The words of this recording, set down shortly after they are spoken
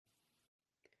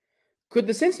Could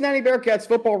the Cincinnati Bearcats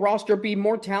football roster be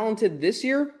more talented this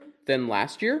year than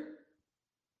last year?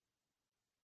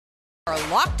 Are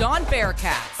Locked On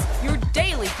Bearcats, your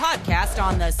daily podcast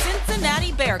on the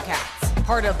Cincinnati Bearcats,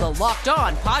 part of the Locked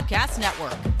On Podcast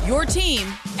Network, your team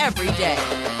every day.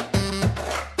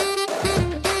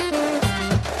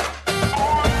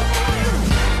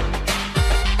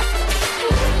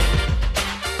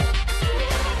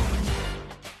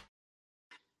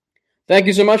 Thank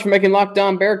you so much for making Locked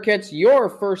On Bearcats your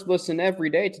first listen every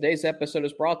day. Today's episode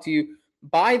is brought to you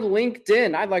by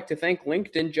LinkedIn. I'd like to thank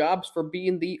LinkedIn Jobs for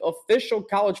being the official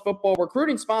college football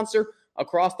recruiting sponsor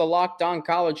across the Locked On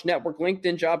College Network.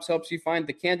 LinkedIn Jobs helps you find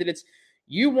the candidates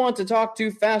you want to talk to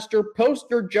faster. Post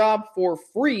your job for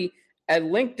free at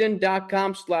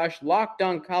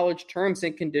linkedin.com/LockedOnCollege. Terms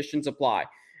and conditions apply.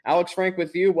 Alex Frank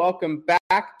with you. Welcome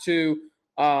back to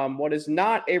what is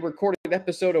not a recorded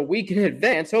episode a week in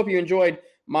advance. Hope you enjoyed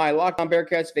my Locked On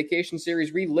Bearcats vacation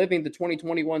series, reliving the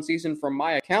 2021 season from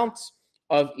my accounts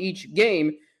of each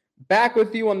game. Back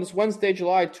with you on this Wednesday,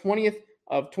 July 20th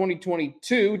of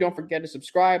 2022. Don't forget to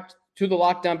subscribe to the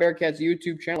Locked On Bearcats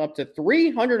YouTube channel, up to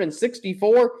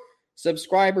 364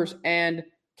 subscribers and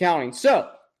counting.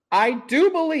 So I do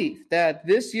believe that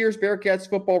this year's Bearcats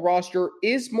football roster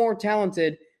is more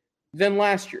talented than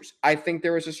last year's. I think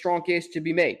there is a strong case to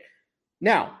be made.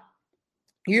 Now,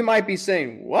 you might be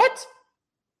saying, what?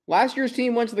 Last year's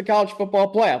team went to the college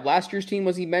football playoff. Last year's team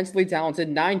was immensely talented,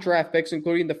 9 draft picks,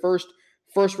 including the first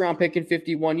round pick in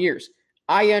 51 years.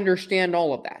 I understand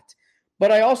all of that.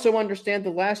 But I also understand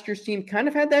that last year's team kind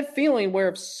of had that feeling where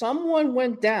if someone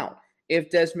went down, if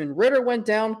Desmond Ridder went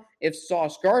down, if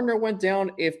Sauce Gardner went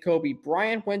down, if Kobe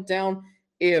Bryant went down,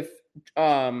 if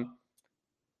I'm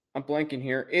blanking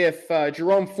here. If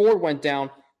Jerome Ford went down,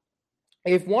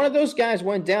 if one of those guys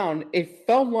went down, it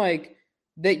felt like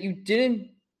that you didn't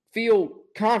feel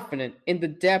confident in the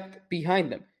depth behind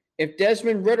them. If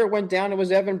Desmond Ridder went down, it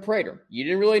was Evan Prater. You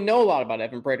didn't really know a lot about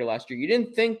Evan Prater last year. You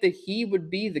didn't think that he would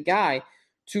be the guy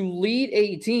to lead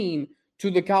a team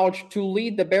to the college, to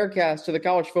lead the Bearcats to the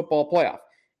college football playoff.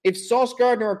 If Sauce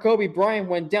Gardner or Kobe Bryant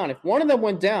went down, if one of them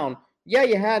went down, yeah,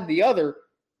 you had the other,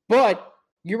 but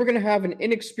you were going to have an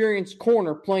inexperienced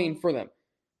corner playing for them,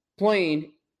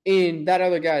 playing in that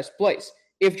other guy's place.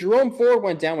 If Jerome Ford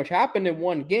went down, which happened in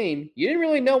one game, you didn't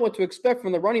really know what to expect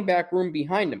from the running back room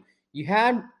behind him. You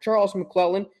had Charles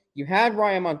McClellan, you had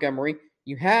Ryan Montgomery,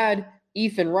 you had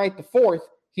Ethan Wright IV.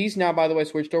 He's now, by the way,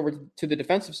 switched over to the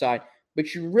defensive side,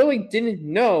 but you really didn't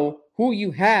know who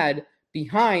you had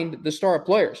behind the star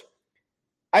players.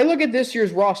 I look at this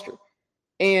year's roster,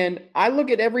 and I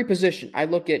look at every position. I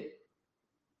look at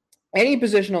any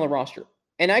position on the roster,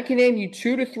 and I can name you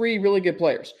 2 to 3 really good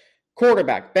players.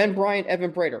 Quarterback, Ben Bryant,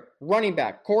 Evan Prater. Running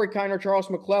back, Corey Kiner, Charles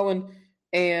McClellan,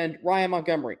 and Ryan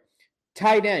Montgomery.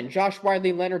 Tight end, Josh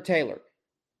Wiley, Leonard Taylor.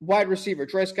 Wide receiver,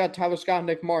 Trey Scott, Tyler Scott,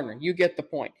 Nick Martin. You get the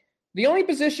point. The only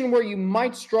position where you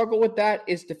might struggle with that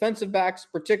is defensive backs,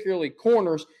 particularly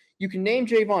corners. You can name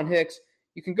Javon Hicks.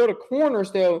 You can go to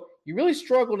corners, though. You really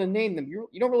struggle to name them. You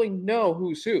don't really know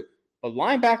who's who. But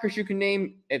linebackers, you can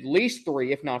name at least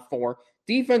 3, if not 4.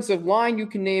 Defensive line, you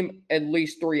can name at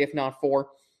least 3, if not 4.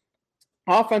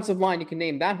 Offensive line, you can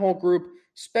name that whole group.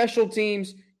 Special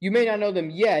teams, you may not know them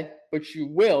yet, but you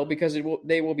will because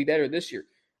they will be better this year.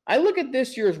 I look at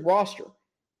this year's roster,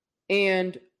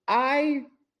 and I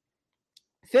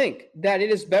think that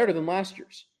it is better than last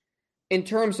year's in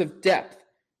terms of depth.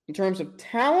 In terms of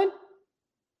talent,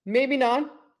 maybe not.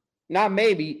 Not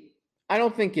maybe. I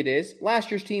don't think it is. Last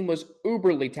year's team was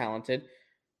uberly talented,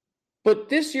 but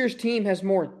this year's team has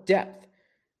more depth.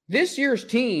 This year's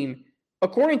team,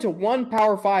 according to one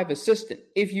Power 5 assistant,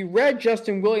 if you read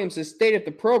Justin Williams' State of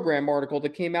the Program article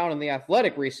that came out in The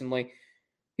Athletic recently,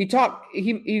 he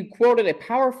quoted a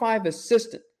Power 5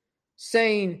 assistant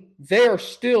saying they are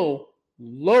still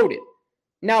loaded.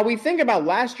 Now, we think about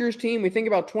last year's team, we think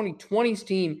about 2020's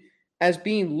team as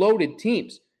being loaded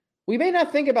teams. We may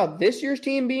not think about this year's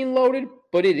team being loaded,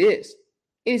 but it is.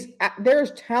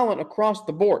 There's talent across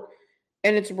the board,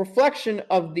 and it's a reflection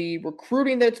of the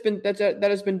recruiting that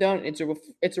has been done. It's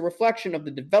a reflection of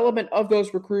the development of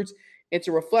those recruits. It's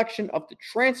a reflection of the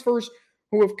transfers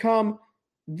who have come.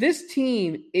 This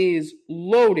team is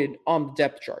loaded on the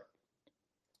depth chart.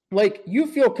 Like, you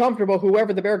feel comfortable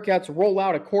whoever the Bearcats roll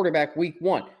out a quarterback week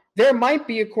 1. There might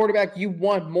be a quarterback you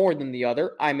want more than the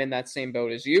other. I'm in that same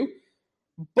boat as you.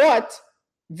 But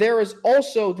there is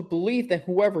also the belief that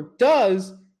whoever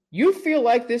does, you feel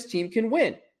like this team can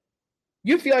win.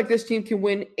 You feel like this team can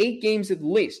win 8 games at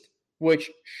least,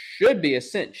 which should be a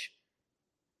cinch.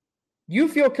 You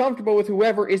feel comfortable with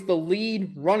whoever is the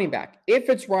lead running back. If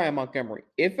it's Ryan Montgomery,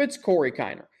 if it's Corey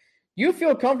Kiner, you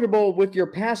feel comfortable with your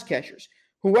pass catchers.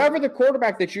 Whoever the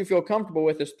quarterback that you feel comfortable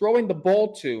with is throwing the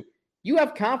ball to, you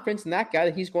have confidence in that guy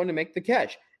that he's going to make the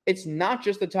catch. It's not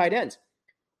just the tight ends.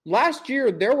 Last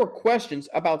year, there were questions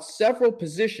about several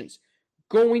positions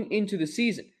going into the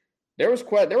season. There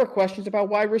were questions about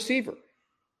wide receiver.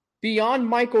 Beyond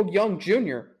Michael Young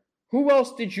Jr., who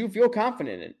else did you feel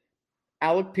confident in?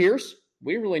 Alec Pierce,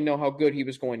 we didn't really know how good he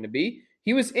was going to be.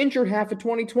 He was injured half of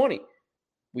 2020.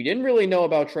 We didn't really know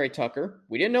about Trey Tucker.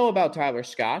 We didn't know about Tyler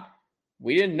Scott.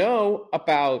 We didn't know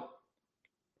about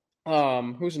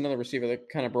who's another receiver that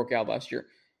kind of broke out last year?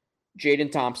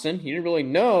 Jaden Thompson. You didn't really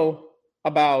know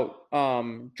about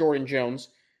Jordan Jones.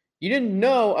 You didn't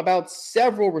know about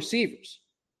several receivers.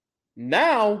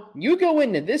 Now, you go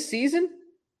into this season,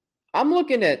 I'm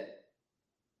looking at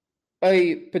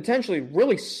a potentially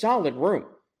really solid room.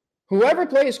 Whoever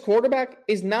plays quarterback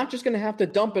is not just going to have to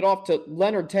dump it off to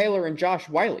Leonard Taylor and Josh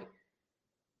Wiley.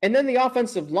 And then the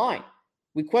offensive line.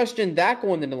 We questioned that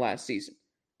going into last season,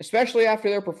 especially after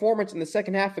their performance in the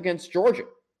second half against Georgia.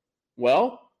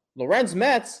 Well, Lorenz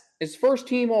Metz is first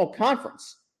team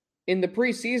all-conference in the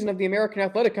preseason of the American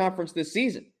Athletic Conference this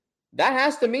season. That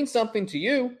has to mean something to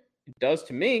you. It does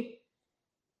to me.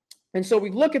 And so we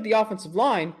look at the offensive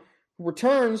line, who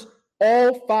returns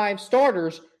all 5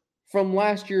 starters from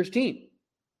last year's team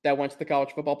that went to the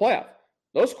college football playoff.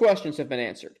 Those questions have been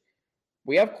answered.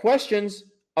 We have questions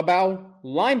about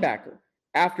linebacker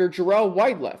after Jarrell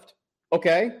White left.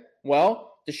 Okay,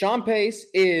 well, Deshaun Pace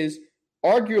is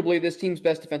arguably this team's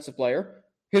best defensive player.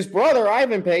 His brother,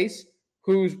 Ivan Pace,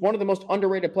 who's one of the most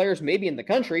underrated players maybe in the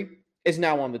country, is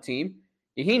now on the team.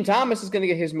 Yaheem Thomas is going to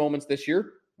get his moments this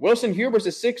year. Wilson Huber's a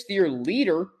 6th-year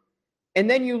leader. And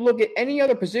then you look at any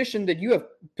other position group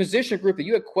that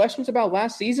you had questions about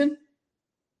last season,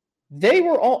 they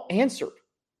were all answered.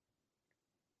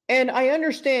 And I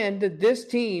understand that this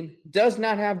team does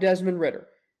not have Desmond Ridder.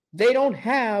 They don't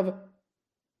have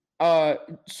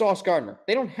Sauce Gardner.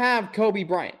 They don't have Kobe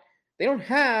Bryant. They don't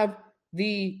have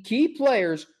the key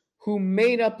players who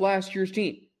made up last year's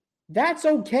team. That's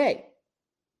okay.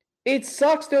 It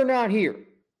sucks they're not here.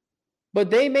 But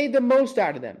they made the most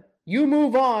out of them. You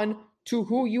move on to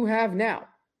who you have now.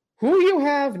 Who you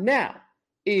have now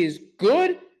is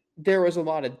good. There is a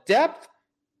lot of depth.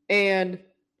 And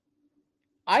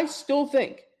I still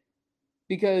think,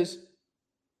 because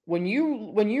when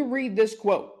you read this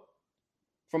quote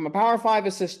from a Power 5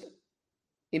 assistant,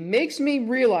 it makes me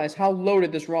realize how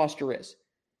loaded this roster is.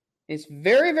 It's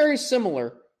very, very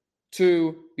similar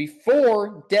to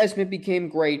before Desmond became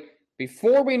great,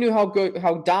 before we knew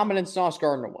how dominant Sauce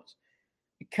Gardner was.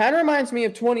 It kind of reminds me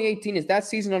of 2018 as that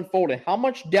season unfolded, how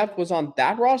much depth was on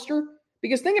that roster.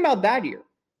 Because think about that year.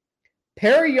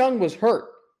 Perry Young was hurt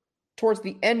towards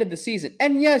the end of the season.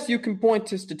 And yes, you can point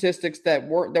to statistics that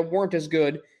weren't as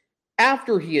good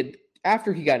after he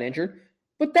got injured,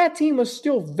 but that team was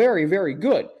still very, very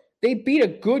good. They beat a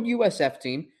good USF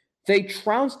team. They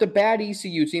trounced a bad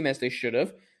ECU team, as they should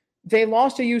have. They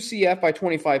lost to UCF by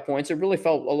 25 points. It really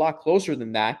felt a lot closer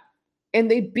than that. And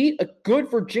they beat a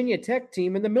good Virginia Tech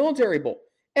team in the Military Bowl.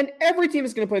 And every team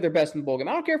is going to play their best in the bowl game.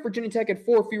 I don't care if Virginia Tech had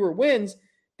 4 fewer wins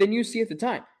than UC at the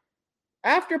time.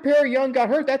 After Perry Young got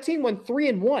hurt, that team went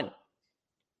 3-1.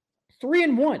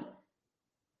 3-1.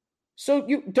 So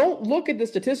you don't look at the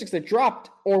statistics that dropped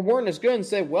or weren't as good and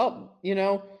say, well,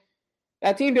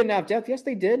 that team didn't have depth. Yes,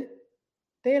 they did.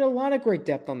 They had a lot of great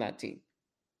depth on that team.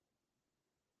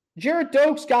 Jarrett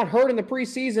Dokes got hurt in the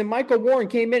preseason. Michael Warren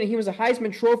came in and he was a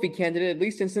Heisman Trophy candidate, at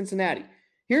least in Cincinnati.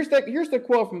 Here's the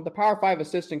quote from the Power 5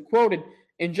 assistant quoted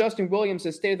in Justin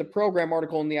Williams' State of the Program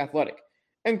article in The Athletic.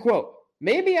 And quote,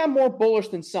 "Maybe I'm more bullish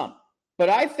than some, but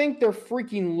I think they're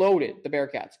freaking loaded, the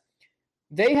Bearcats.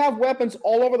 They have weapons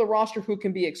all over the roster who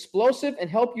can be explosive and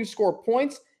help you score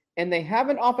points, and they have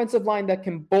an offensive line that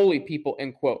can bully people,"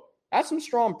 end quote. That's some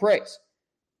strong praise.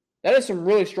 That is some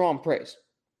really strong praise.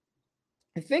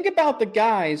 And think about the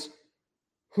guys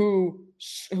who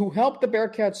helped the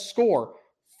Bearcats score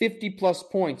 50-plus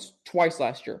points twice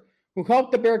last year, who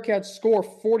helped the Bearcats score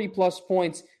 40-plus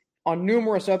points on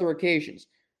numerous other occasions.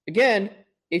 Again,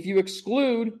 if you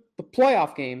exclude the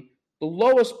playoff game, the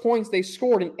lowest points they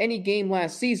scored in any game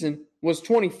last season was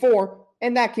 24,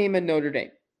 and that came in Notre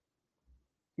Dame,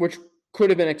 which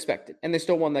could have been expected, and they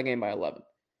still won that game by 11.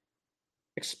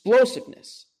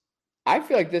 Explosiveness. I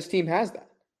feel like this team has that.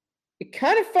 It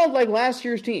kind of felt like last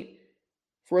year's team,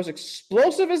 for as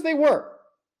explosive as they were,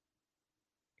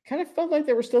 it kind of felt like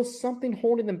there was still something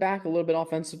holding them back a little bit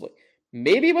offensively.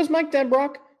 Maybe it was Mike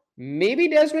Denbrock. Maybe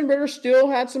Desmond Ridder still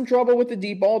had some trouble with the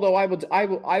deep ball, though I would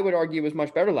argue it was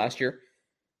much better last year.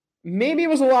 Maybe it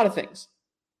was a lot of things.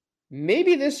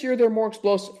 Maybe this year they're more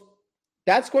explosive.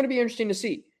 That's going to be interesting to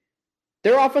see.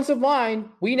 Their offensive line,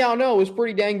 we now know, is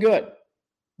pretty dang good.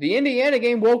 The Indiana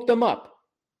game woke them up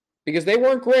because they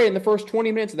weren't great in the first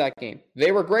 20 minutes of that game.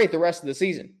 They were great the rest of the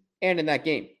season and in that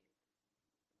game.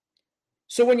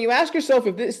 So when you ask yourself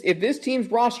if this team's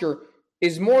roster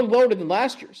is more loaded than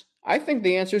last year's, I think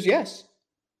the answer is yes.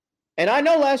 And I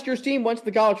know last year's team went to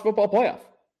the college football playoff.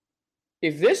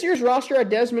 If this year's roster had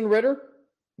Desmond Ridder,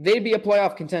 they'd be a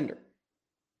playoff contender.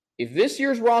 If this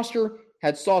year's roster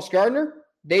had Sauce Gardner,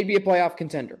 they'd be a playoff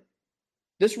contender.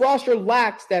 This roster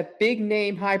lacks that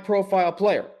big-name, high-profile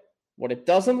player. What it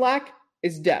doesn't lack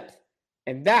is depth.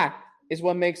 And that is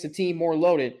what makes the team more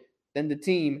loaded than the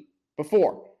team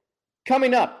before.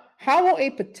 Coming up, how will a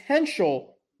potential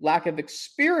lack of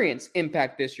experience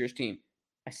impact this year's team?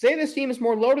 I say this team is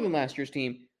more loaded than last year's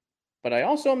team, but I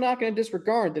also am not going to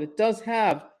disregard that it does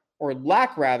have, or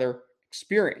lack rather,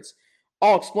 experience.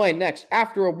 I'll explain next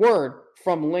after a word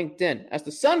from LinkedIn. As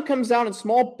the sun comes out and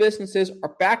small businesses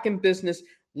are back in business,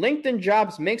 LinkedIn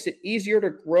Jobs makes it easier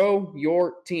to grow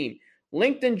your team.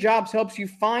 LinkedIn Jobs helps you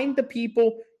find the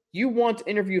people you want to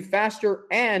interview faster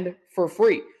and for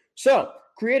free. So,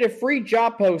 create a free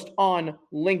job post on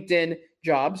LinkedIn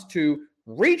Jobs to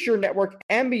reach your network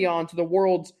and beyond to the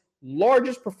world's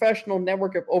largest professional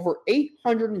network of over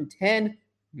 810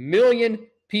 million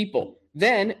people.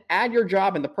 Then add your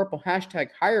job in the purple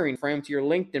hashtag hiring frame to your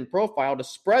LinkedIn profile to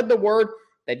spread the word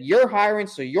that you're hiring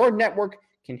so your network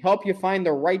can help you find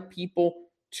the right people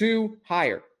to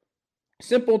hire.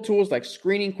 Simple tools like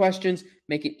screening questions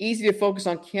make it easy to focus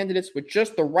on candidates with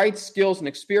just the right skills and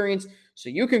experience so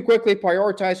you can quickly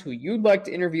prioritize who you'd like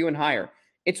to interview and hire.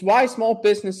 It's why small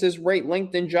businesses rate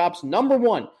LinkedIn Jobs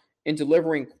 #1 in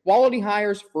delivering quality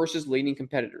hires versus leading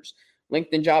competitors.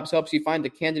 LinkedIn Jobs helps you find the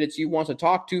candidates you want to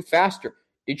talk to faster.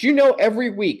 Did you know every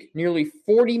week nearly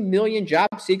 40 million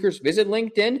job seekers visit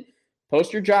LinkedIn?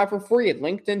 Post your job for free at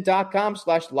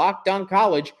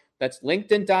linkedin.com/lockedoncollege. That's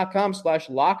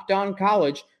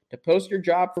linkedin.com/lockedoncollege to post your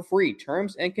job for free.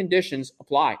 Terms and conditions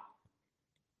apply.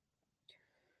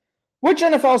 Which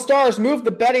NFL stars move the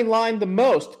betting line the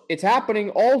most? It's happening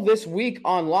all this week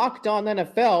on Locked On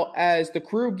NFL as the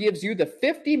crew gives you the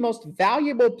 50 most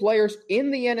valuable players in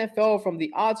the NFL from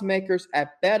the odds makers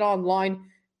at BetOnline.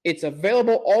 It's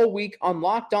available all week on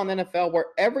Locked On NFL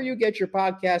wherever you get your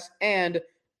podcasts and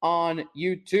on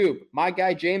YouTube. My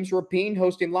guy James Rapine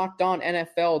hosting Locked On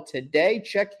NFL today.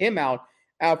 Check him out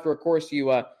after, of course,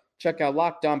 you check out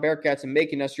Locked On Bearcats and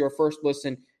making us your first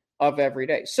listen of every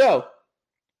day. So,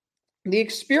 the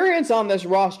experience on this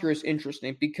roster is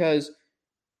interesting because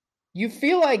you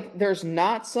feel like there's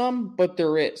not some, but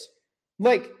there is.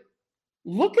 Like,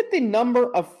 look at the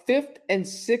number of 5th and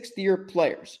 6th year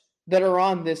players that are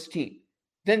on this team.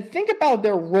 Then think about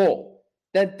their role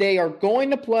that they are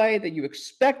going to play, that you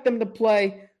expect them to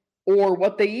play, or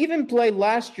what they even played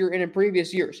last year and in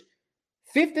previous years.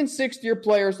 5th and 6th year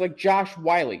players like Josh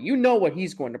Whyle, you know what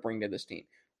he's going to bring to this team.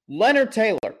 Leonard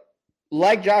Taylor,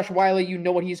 like Josh Whyle, you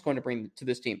know what he's going to bring to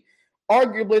this team.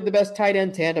 Arguably the best tight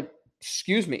end tandem,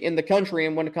 in the country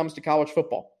and when it comes to college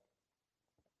football.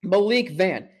 Malik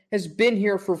Vann has been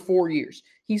here for 4 years.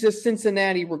 He's a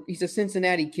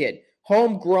Cincinnati kid.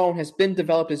 Homegrown, has been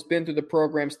developed, has been through the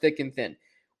programs thick and thin.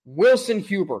 Wilson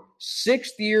Huber,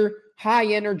 6th year, high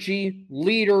energy,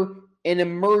 leader, and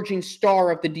emerging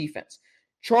star of the defense.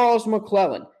 Charles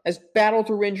McClellan has battled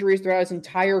through injuries throughout his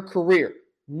entire career.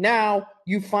 Now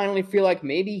you finally feel like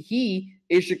maybe he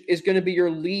is going to be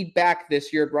your lead back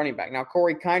this year at running back. Now,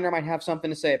 Corey Kiner might have something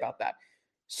to say about that.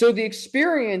 So the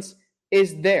experience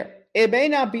is there. It may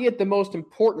not be at the most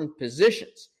important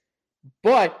positions,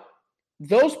 but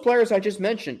those players I just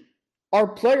mentioned are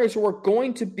players who are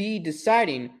going to be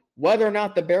deciding whether or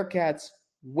not the Bearcats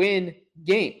win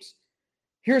games.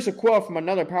 Here's a quote from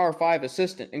another Power 5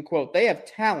 assistant, and quote, "They have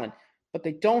talent, but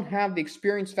they don't have the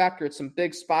experience factor at some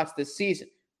big spots this season.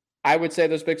 I would say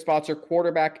those big spots are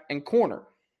quarterback and corner.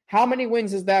 How many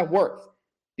wins is that worth?"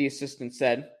 The assistant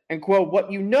said. And quote,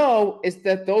 "What you know is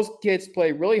that those kids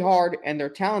play really hard and they're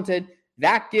talented.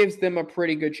 That gives them a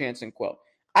pretty good chance," end quote.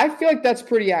 I feel like that's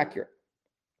pretty accurate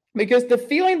because the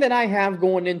feeling that I have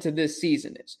going into this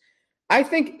season is I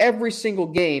think every single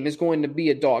game is going to be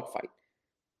a dogfight.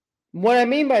 What I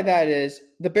mean by that is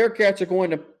the Bearcats are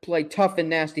going to play tough and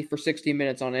nasty for 60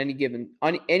 minutes on any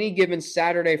given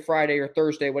Saturday, Friday, or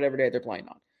Thursday, whatever day they're playing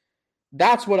on.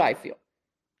 That's what I feel.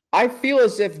 I feel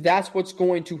as if that's what's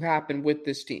going to happen with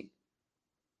this team.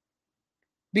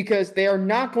 because they are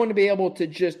not going to be able to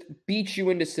just beat you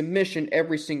into submission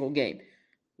every single game.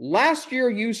 Last year,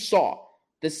 you saw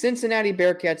the Cincinnati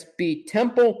Bearcats beat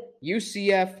Temple,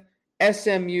 UCF,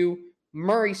 SMU,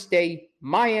 Murray State,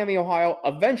 Miami, Ohio,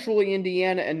 eventually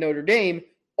Indiana and Notre Dame,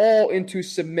 all into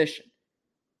submission.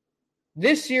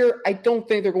 This year, I don't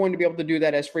think they're going to be able to do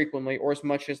that as frequently or as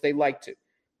much as they like to.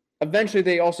 Eventually,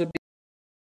 they also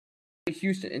beat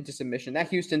Houston into submission. That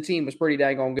Houston team was pretty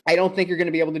daggone good. I don't think you're going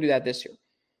to be able to do that this year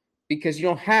because you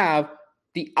don't have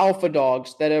the alpha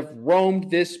dogs that have roamed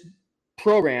this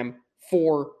program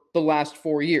for the last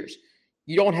 4 years.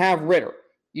 You don't have Ritter.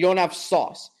 You don't have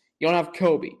Sauce. You don't have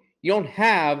Kobe. You don't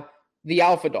have the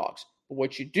alpha dogs. But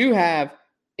what you do have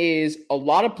is a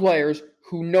lot of players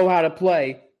who know how to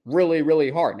play really,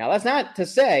 really hard. Now, that's not to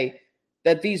say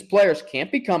that these players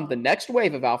can't become the next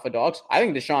wave of alpha dogs. I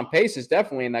think Deshaun Pace is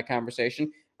definitely in that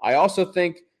conversation. I also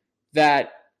think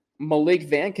that Malik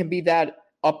Vann can be that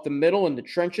up the middle in the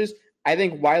trenches. I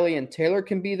think Wiley and Taylor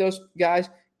can be those guys.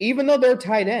 Even though they're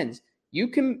tight ends, you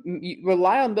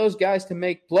rely on those guys to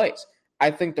make plays.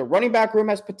 I think the running back room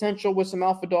has potential with some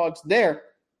alpha dogs there.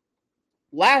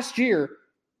 Last year,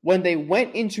 when they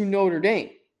went into Notre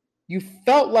Dame, you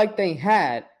felt like they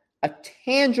had a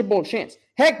tangible chance.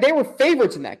 Heck, they were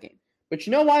favorites in that game. But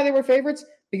you know why they were favorites?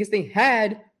 Because they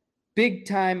had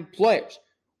big-time players.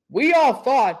 We all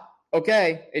thought,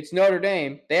 okay, it's Notre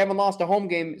Dame. They haven't lost a home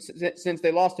game since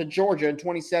they lost to Georgia in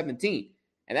 2017.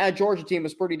 And that Georgia team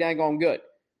was pretty dang on good.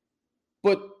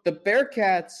 But the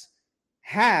Bearcats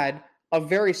had a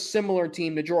very similar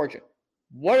team to Georgia.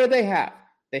 What do they have?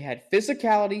 They had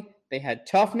physicality. They had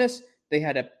toughness. They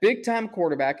had a big-time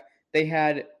quarterback. They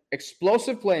had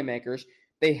explosive playmakers.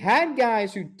 They had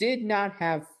guys who did not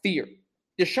have fear.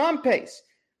 Deshaun Pace,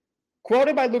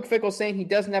 quoted by Luke Fickell saying he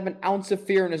doesn't have an ounce of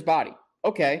fear in his body.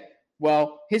 Okay,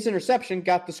 well, his interception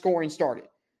got the scoring started.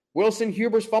 Wilson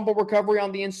Huber's fumble recovery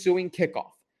on the ensuing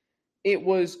kickoff. It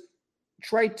was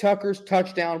Trey Tucker's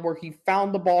touchdown where he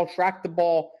found the ball, tracked the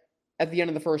ball at the end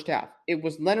of the first half. It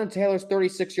was Leonard Taylor's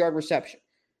 36-yard reception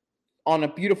on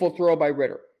a beautiful throw by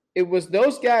Ritter. It was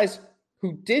those guys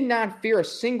who did not fear a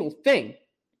single thing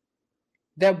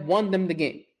that won them the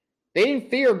game. They didn't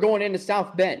fear going into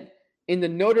South Bend in the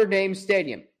Notre Dame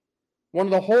Stadium, one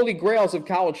of the holy grails of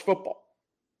college football,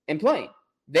 and playing.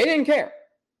 They didn't care.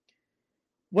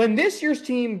 When this year's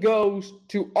team goes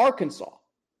to Arkansas,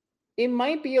 it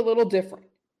might be a little different.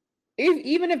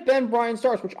 Even if Ben Bryant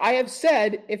starts, which I have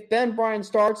said, if Ben Bryant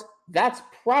starts, that's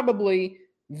probably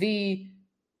the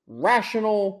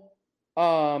rational,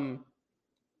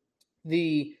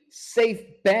 the safe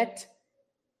bet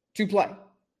to play.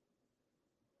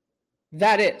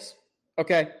 That is,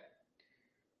 okay?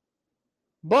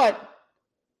 But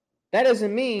that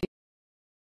doesn't mean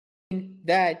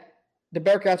that the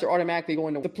Bearcats are automatically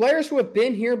going to win. The players who have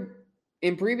been here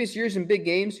in previous years in big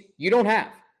games, you don't have.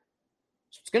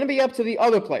 So it's going to be up to the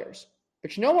other players.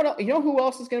 But you know what? You know who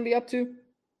else is going to be up to?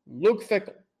 Luke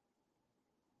Fickell.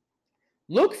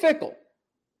 Luke Fickell,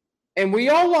 and we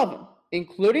all love him,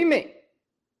 including me.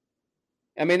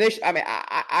 I mean,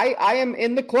 I am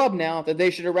in the club now that they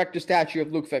should erect a statue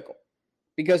of Luke Fickell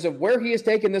because of where he has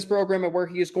taken this program and where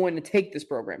he is going to take this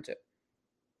program to.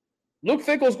 Luke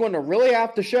Fickell is going to really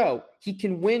have to show he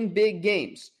can win big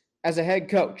games as a head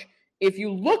coach. If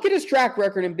you look at his track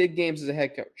record in big games as a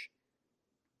head coach,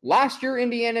 last year,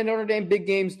 Indiana and Notre Dame big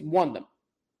games won them.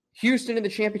 Houston in the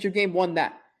championship game won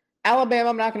that. Alabama,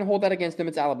 I'm not going to hold that against them.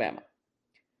 It's Alabama.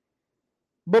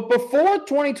 But before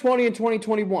 2020 and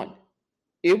 2021,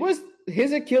 it was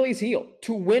his Achilles heel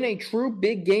to win a true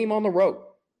big game on the road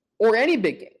or any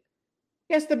big game.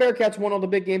 Yes, the Bearcats won all the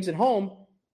big games at home.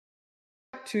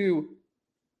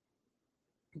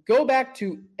 Go back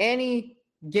to any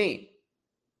game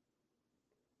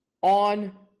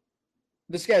on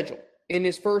the schedule in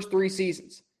his first 3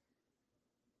 seasons.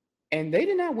 And they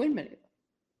did not win many of them.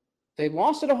 They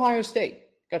lost at Ohio State,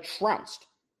 got trounced.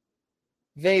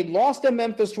 They lost at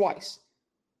Memphis twice.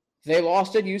 They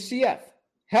lost at UCF.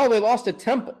 Hell, they lost at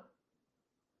Temple.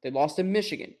 They lost at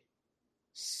Michigan.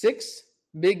 6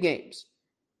 big games.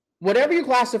 Whatever you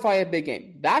classify a big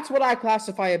game, that's what I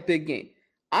classify a big game.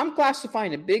 I'm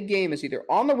classifying a big game as either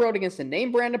on the road against a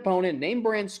name brand opponent, name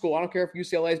brand school. I don't care if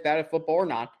UCLA is bad at football or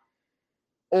not.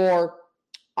 Or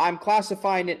I'm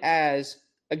classifying it as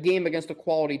a game against a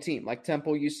quality team like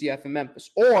Temple, UCF, and Memphis.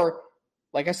 Or,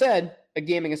 like I said, a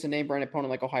game against a name brand opponent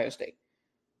like Ohio State.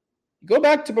 Go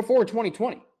back to before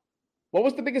 2020. What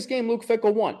was the biggest game Luke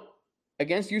Fickell won?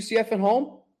 Against UCF at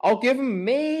home? I'll give him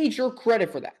major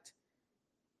credit for that.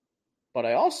 But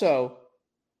I also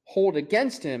hold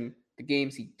against him the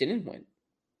games he didn't win.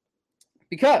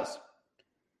 Because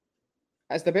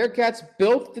as the Bearcats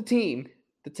built the team,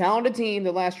 the talented team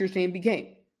that last year's team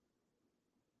became,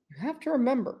 you have to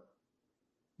remember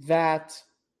that,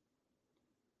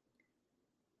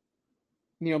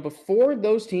 before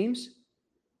those teams,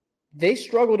 they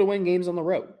struggled to win games on the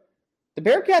road. The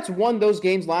Bearcats won those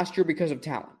games last year because of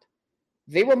talent.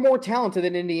 They were more talented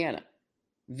than Indiana.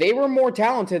 They were more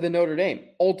talented than Notre Dame,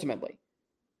 ultimately.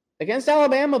 Against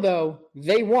Alabama, though,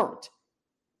 they weren't.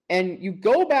 And you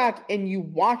go back and you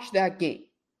watch that game,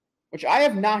 which I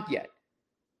have not yet.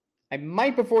 I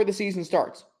might before the season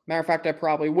starts. Matter of fact, I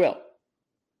probably will.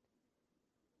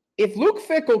 If Luke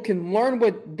Fickell can learn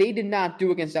what they did not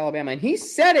do against Alabama, and he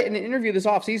said it in an interview this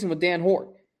offseason with Dan Hort,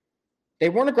 they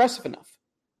weren't aggressive enough.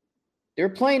 They were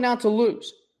playing not to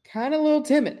lose. Kind of a little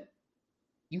timid.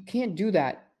 You can't do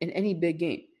that in any big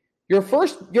game. Your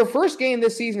first game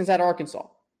this season is at Arkansas.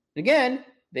 Again,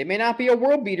 they may not be a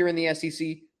world beater in the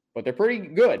SEC, but they're pretty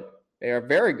good. They are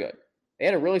very good. They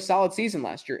had a really solid season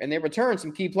last year, and they returned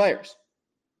some key players.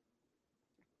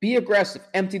 Be aggressive.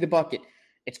 Empty the bucket.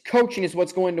 It's coaching is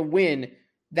what's going to win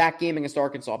that game against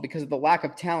Arkansas because of the lack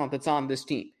of talent that's on this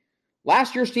team.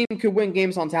 Last year's team could win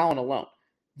games on talent alone.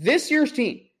 This year's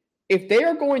team, if they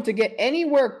are going to get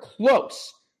anywhere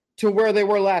close to where they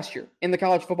were last year in the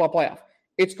college football playoff,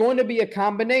 it's going to be a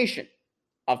combination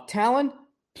of talent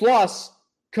plus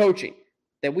coaching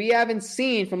that we haven't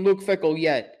seen from Luke Fickell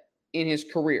yet in his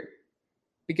career.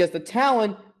 Because the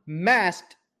talent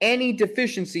masked any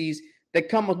deficiencies that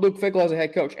come with Luke Fickell as a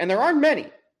head coach. And there aren't many,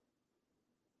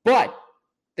 but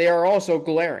they are also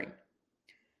glaring.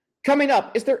 Coming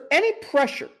up, is there any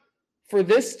pressure for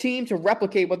this team to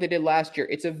replicate what they did last year?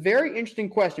 It's a very interesting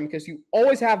question because you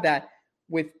always have that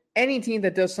with any team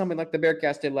that does something like the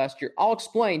Bearcats did last year. I'll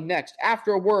explain next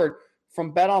after a word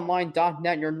from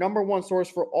betonline.net, your number one source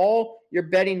for all your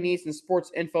betting needs and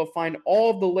sports info. Find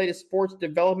all of the latest sports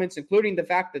developments, including the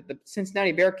fact that the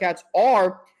Cincinnati Bearcats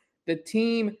are the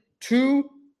team to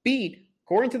beat,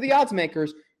 according to the odds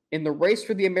makers, in the race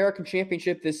for the American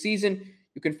Championship this season.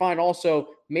 You can find also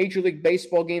Major League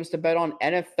Baseball games to bet on.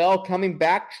 NFL coming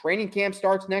back. Training camp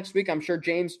starts next week. I'm sure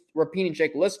James Rapine and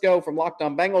Jake Lisco from Locked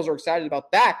On Bengals are excited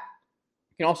about that.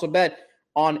 You can also bet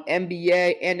on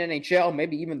NBA and NHL,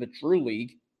 maybe even the Drew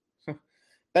League.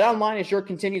 BetOnline is your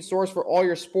continued source for all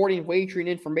your sporting wagering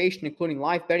information, including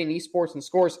live betting, esports, and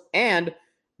scores. And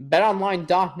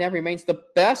BetOnline.net remains the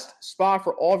best spot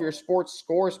for all of your sports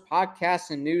scores,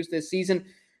 podcasts, and news this season.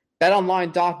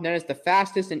 BetOnline.net is the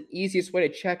fastest and easiest way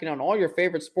to check in on all your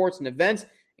favorite sports and events,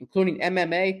 including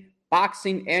MMA,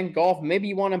 boxing, and golf. Maybe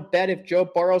you want to bet if Joe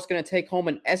Burrow is going to take home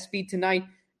an ESPY tonight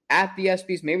at the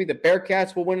ESPYs. Maybe the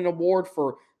Bearcats will win an award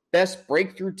for best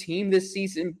breakthrough team this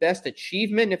season, best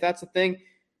achievement, if that's a thing.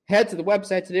 Head to the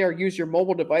website today or use your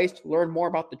mobile device to learn more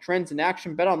about the trends in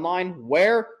action. BetOnline,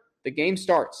 where the game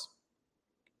starts.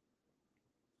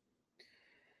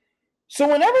 So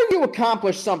whenever you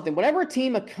accomplish something, whenever a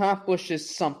team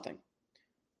accomplishes something,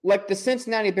 like the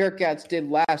Cincinnati Bearcats did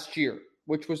last year,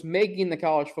 which was making the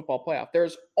college football playoff,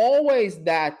 there's always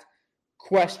that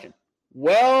question.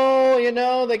 Well,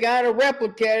 they got to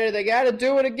replicate it. They got to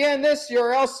do it again this year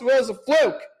or else it was a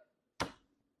fluke.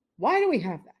 Why do we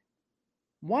have that?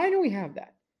 Why do we have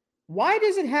that? Why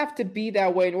does it have to be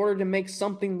that way in order to make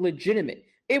something legitimate?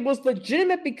 It was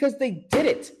legitimate because they did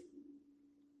it.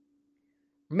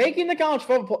 Making the college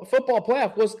football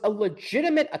playoff was a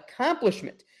legitimate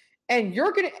accomplishment. And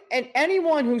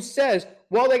anyone who says,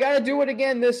 well, they got to do it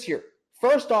again this year.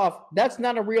 First off, that's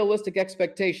not a realistic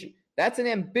expectation. That's an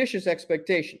ambitious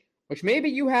expectation, which maybe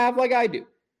you have like I do.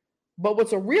 But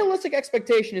what's a realistic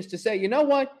expectation is to say, you know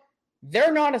what?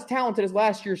 They're not as talented as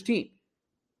last year's team.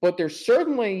 But there's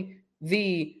certainly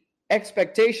the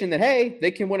expectation that, hey,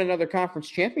 they can win another conference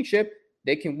championship.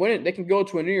 They can win it. They can go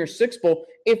to a New Year's Six Bowl.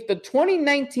 If the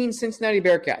 2019 Cincinnati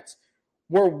Bearcats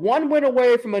were one win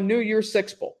away from a New Year's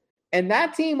Six Bowl, and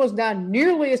that team was not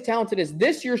nearly as talented as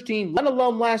this year's team, let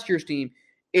alone last year's team,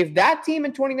 if that team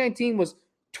in 2019 was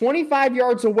 25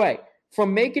 yards away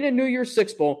from making a New Year's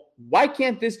Six Bowl, why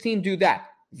can't this team do that?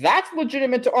 That's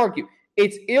legitimate to argue.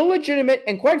 It's illegitimate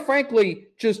and, quite frankly,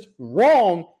 just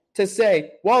wrong to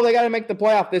say, well, they got to make the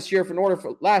playoff this year in order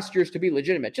for last year's to be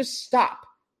legitimate. Just stop.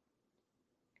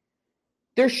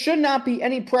 There should not be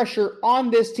any pressure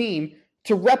on this team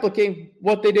to replicate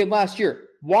what they did last year.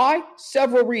 Why?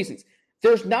 Several reasons.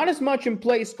 There's not as much in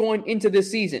place going into this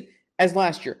season as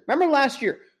last year. Remember last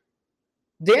year,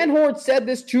 Dan Hort said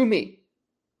this to me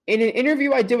in an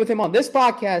interview I did with him on this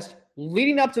podcast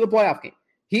leading up to the playoff game.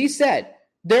 He said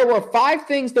there were 5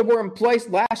 things that were in place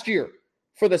last year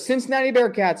for the Cincinnati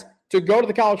Bearcats to go to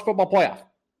the college football playoff.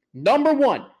 Number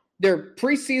 1, their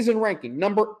preseason ranking.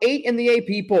 Number 8 in the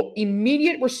AP poll.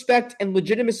 Immediate respect and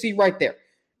legitimacy right there.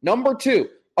 Number 2,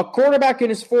 a quarterback in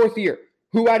his 4th year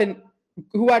who had an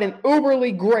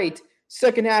uberly great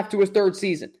second half to his 3rd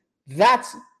season.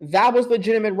 That was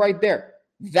legitimate right there.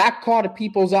 That caught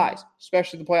people's eyes,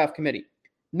 especially the playoff committee.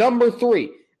 Number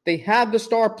 3, they had the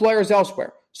star players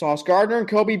elsewhere. Sauce Gardner and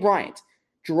Kobe Bryant.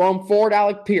 Jerome Ford,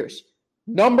 Alec Pierce.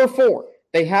 Number 4,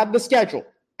 they had the schedule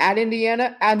at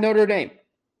Indiana, at Notre Dame.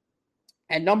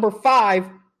 And number 5,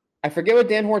 I forget what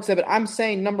Dan Hort said, but I'm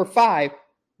saying number 5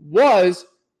 was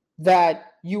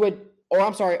that you had,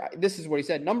 this is what he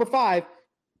said. Number 5,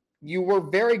 you were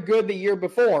very good the year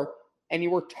before, and you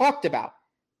were talked about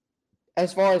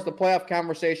as far as the playoff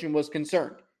conversation was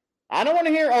concerned. I don't want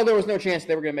to hear, there was no chance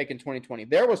they were going to make it in 2020.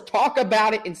 There was talk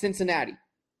about it in Cincinnati.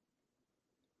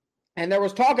 And there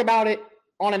was talk about it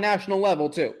on a national level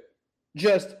too.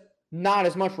 Just not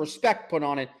as much respect put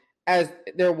on it as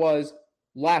there was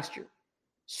last year.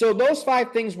 So those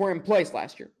 5 things were in place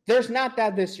last year. There's not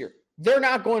that this year. They're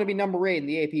not going to be number 8 in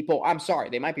the AP poll. I'm sorry.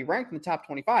 They might be ranked in the top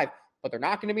 25, but they're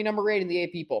not going to be number 8 in the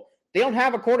AP poll. They don't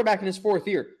have a quarterback in his 4th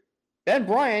year. Ben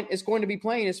Bryant is going to be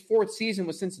playing his 4th season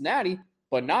with Cincinnati,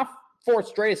 but not 4th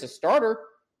straight as a starter.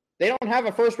 They don't have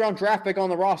a first-round draft pick on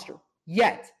the roster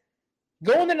yet.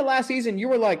 Going into last season, you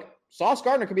were like, Sauce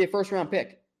Gardner could be a first-round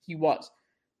pick. He was.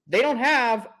 They don't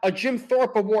have a Jim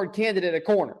Thorpe Award candidate at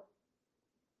corner.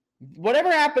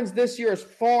 Whatever happens this year, as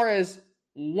far as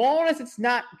long as it's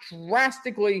not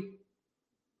drastically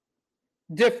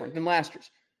different than last year's,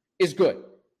 is good.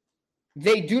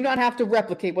 They do not have to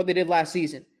replicate what they did last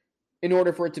season in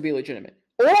order for it to be legitimate.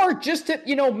 Or just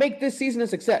to, make this season a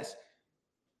success.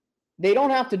 They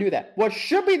don't have to do that. What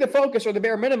should be the focus or the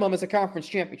bare minimum is a conference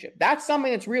championship. That's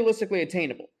something that's realistically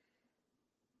attainable.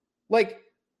 Like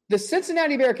the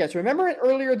Cincinnati Bearcats, remember it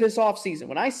earlier this offseason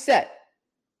when I said,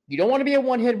 you don't want to be a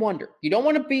one-hit wonder. You don't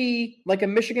want to be like a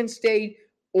Michigan State,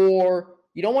 or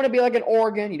you don't want to be like an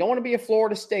Oregon. You don't want to be a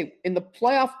Florida State. In the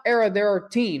playoff era, there are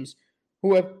teams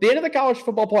who have been in the college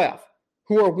football playoff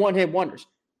who are one-hit wonders.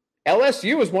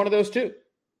 LSU is one of those too.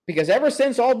 Because ever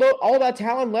since all that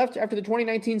talent left after the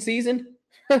 2019 season,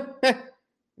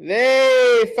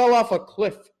 they fell off a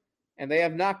cliff, and they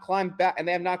have not climbed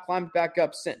back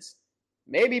up since.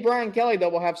 Maybe Brian Kelly, though,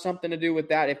 will have something to do with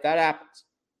that if that happens.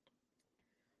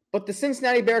 But the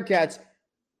Cincinnati Bearcats,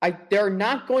 they're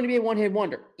not going to be a one-hit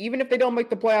wonder, even if they don't make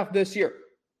the playoff this year.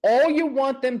 All you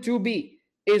want them to be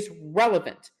is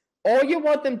relevant. All you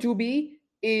want them to be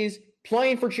is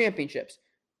playing for championships.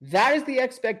 That is the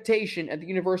expectation at the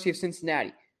University of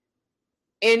Cincinnati.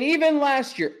 And even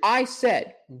last year, I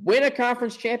said, win a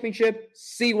conference championship,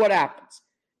 see what happens.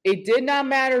 It did not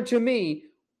matter to me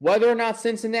whether or not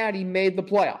Cincinnati made the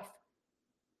playoff.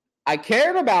 I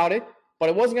cared about it, but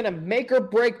it wasn't going to make or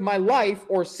break my life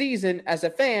or season as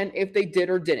a fan if they did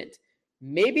or didn't.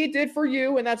 Maybe it did for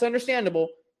you, and that's understandable.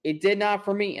 It did not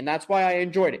for me, and that's why I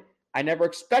enjoyed it. I never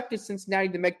expected Cincinnati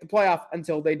to make the playoff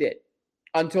until they did.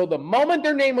 Until the moment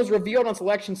their name was revealed on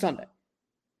Selection Sunday.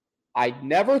 I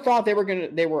never thought they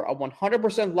were a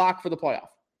 100% lock for the playoff.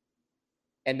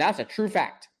 And that's a true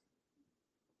fact.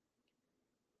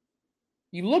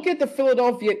 You look at the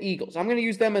Philadelphia Eagles. I'm going to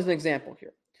use them as an example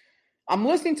here. I'm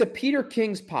listening to Peter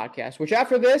King's podcast, which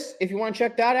after this, if you want to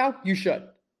check that out, you should.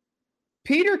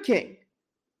 Peter King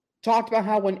talked about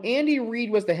how when Andy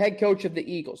Reid was the head coach of the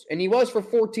Eagles, and he was for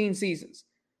 14 seasons,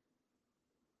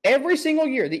 every single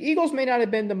year, the Eagles may not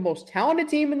have been the most talented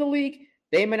team in the league.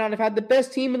 They may not have had the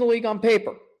best team in the league on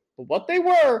paper. But what they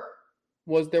were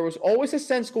was there was always a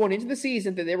sense going into the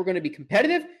season that they were going to be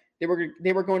competitive. They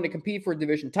were going to compete for a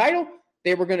division title.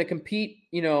 They were going to compete,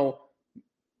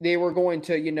 they were going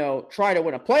to, try to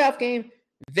win a playoff game.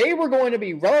 They were going to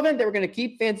be relevant. They were going to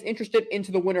keep fans interested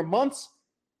into the winter months.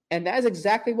 And that is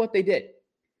exactly what they did.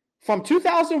 From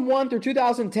 2001 through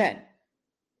 2010,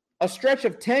 a stretch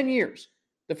of 10 years,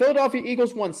 the Philadelphia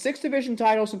Eagles won 6 division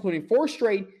titles, including 4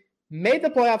 straight, made the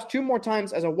playoffs 2 more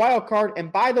times as a wild card,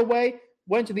 and by the way,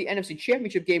 went to the NFC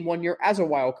Championship game 1 year as a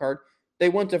wild card. They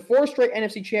went to 4 straight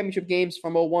NFC Championship games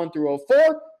from 2001 through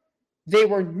 2004. They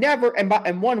were never,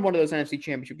 and won one of those NFC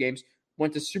Championship games,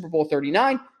 went to Super Bowl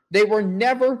 39. They were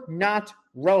never not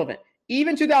relevant.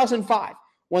 Even 2005,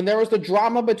 when there was the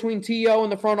drama between T.O.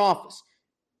 and the front office,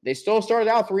 they still started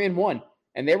out 3-1,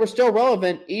 and they were still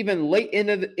relevant even late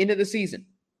into the season.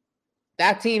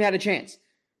 That team had a chance.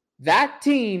 That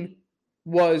team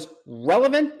was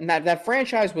relevant, and that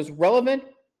franchise was relevant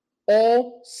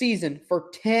all season for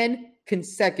 10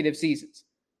 consecutive seasons.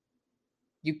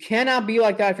 You cannot be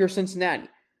like that if you're Cincinnati.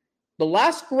 The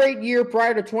last great year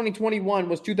prior to 2021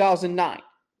 was 2009.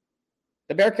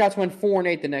 the Bearcats went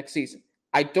 4-8 the next season.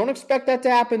 I don't expect that to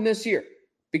happen this year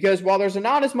because while there's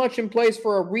not as much in place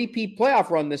for a repeat playoff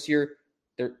run this year,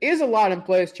 there is a lot in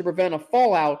place to prevent a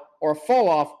fallout or a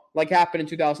fall-off like happened in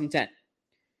 2010.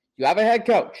 You have a head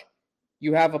coach.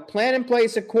 You have a plan in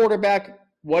place at quarterback,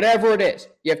 whatever it is.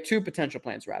 You have two potential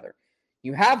plans, rather.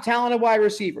 You have talent at wide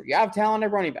receiver. You have talent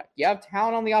at running back. You have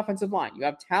talent on the offensive line. You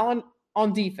have talent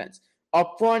on defense,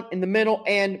 up front, in the middle,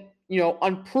 and,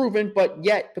 unproven but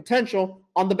yet potential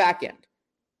on the back end.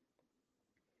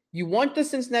 You want the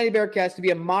Cincinnati Bearcats to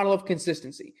be a model of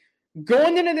consistency.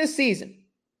 Going into this season,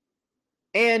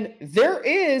 and there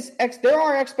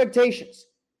are expectations.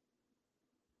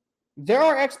 There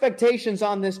are expectations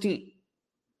on this team.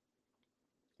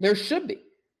 There should be.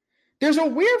 There's a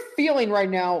weird feeling right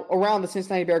now around the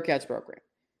Cincinnati Bearcats program.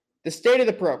 The state of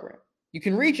the program. You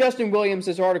can read Justin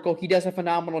Williams' article. He does a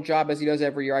phenomenal job as he does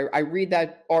every year. I read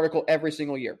that article every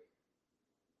single year.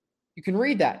 You can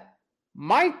read that.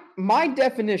 My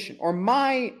definition or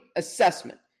my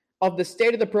assessment of the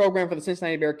state of the program for the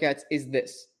Cincinnati Bearcats is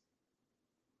this.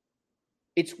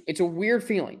 It's a weird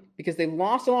feeling because they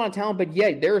lost a lot of talent, but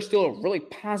yet there is still a really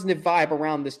positive vibe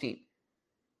around this team.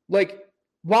 Like,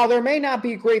 while there may not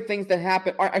be great things that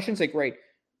happen, or I shouldn't say great,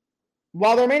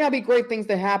 while there may not be great things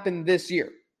that happen this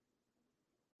year,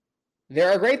 there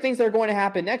are great things that are going to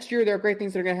happen next year. There are great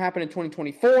things that are going to happen in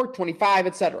 2024, 25,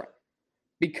 etc.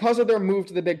 because of their move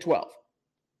to the Big 12.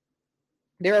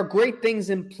 There are great things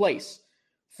in place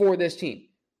for this team.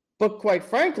 But quite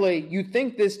frankly, you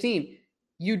think this team,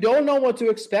 you don't know what to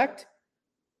expect,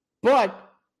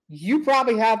 but you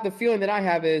probably have the feeling that I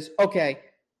have is, okay,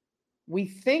 we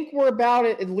think we're about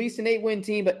at least an 8-win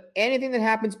team, but anything that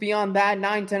happens beyond that,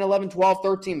 9, 10, 11, 12,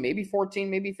 13, maybe 14,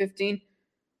 maybe 15,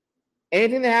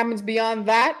 anything that happens beyond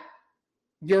that,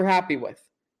 you're happy with.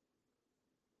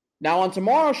 Now, on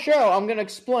tomorrow's show, I'm going to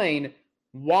explain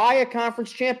why a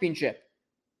conference championship,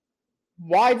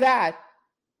 why that,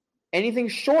 anything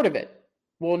short of it,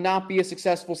 will not be a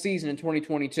successful season in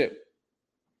 2022.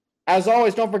 As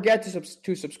always, don't forget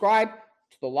to subscribe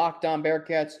to the Locked On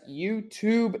Bearcats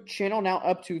YouTube channel, now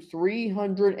up to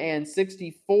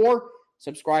 364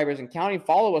 subscribers and counting.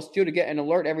 Follow us, too, to get an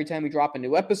alert every time we drop a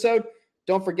new episode.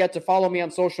 Don't forget to follow me on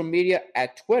social media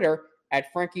at Twitter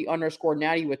at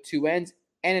Frankie_Natty with 2 N's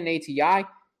and an ATI.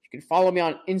 You can follow me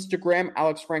on Instagram,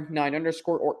 AlexFrank9_,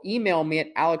 or email me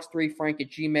at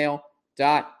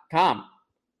alex3frank@gmail.com.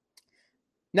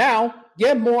 Now,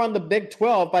 get more on the Big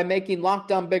 12 by making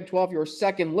Locked On Big 12 your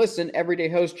second listen. Everyday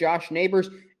host Josh Neighbors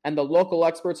and the local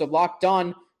experts of Locked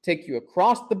On take you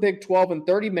across the Big 12 in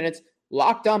 30 minutes.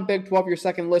 Locked On Big 12, your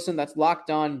second listen. That's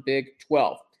Locked On Big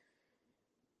 12.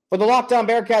 For the Locked On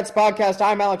Bearcats podcast,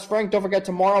 I'm Alex Frank. Don't forget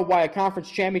tomorrow why a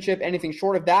conference championship, anything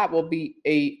short of that, will be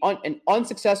an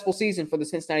unsuccessful season for the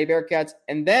Cincinnati Bearcats.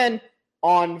 And then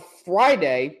on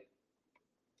Friday,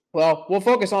 well, we'll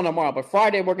focus on tomorrow, but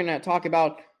Friday we're going to talk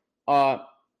about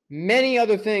many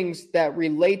other things that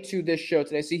relate to this show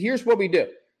today. See, here's what we do.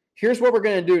 Here's what we're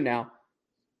going to do now.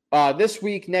 This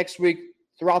week, next week,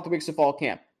 throughout the weeks of fall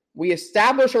camp. We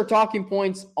establish our talking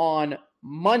points on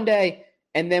Monday,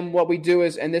 and then what we do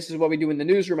is, and this is what we do in the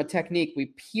newsroom, a technique. We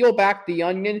peel back the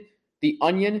onion, the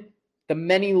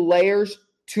many layers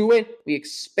to it. We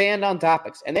expand on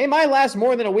topics. And they might last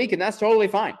more than a week, and that's totally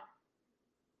fine.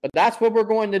 But that's what we're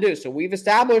going to do. So we've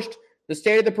established the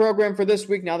state of the program for this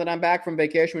week now that I'm back from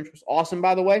vacation, which was awesome,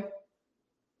 by the way.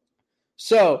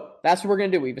 So that's what we're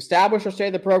going to do. We've established our state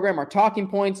of the program, our talking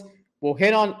points. We'll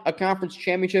hit on a conference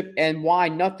championship and why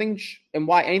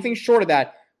anything short of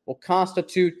that will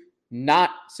constitute not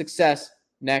success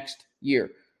next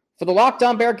year. For the Locked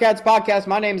On Bearcats podcast,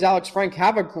 my name is Alex Frank.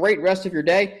 Have a great rest of your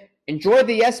day. Enjoy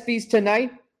the ESPYs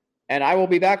tonight, and I will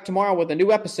be back tomorrow with a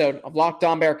new episode of Locked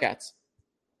On Bearcats.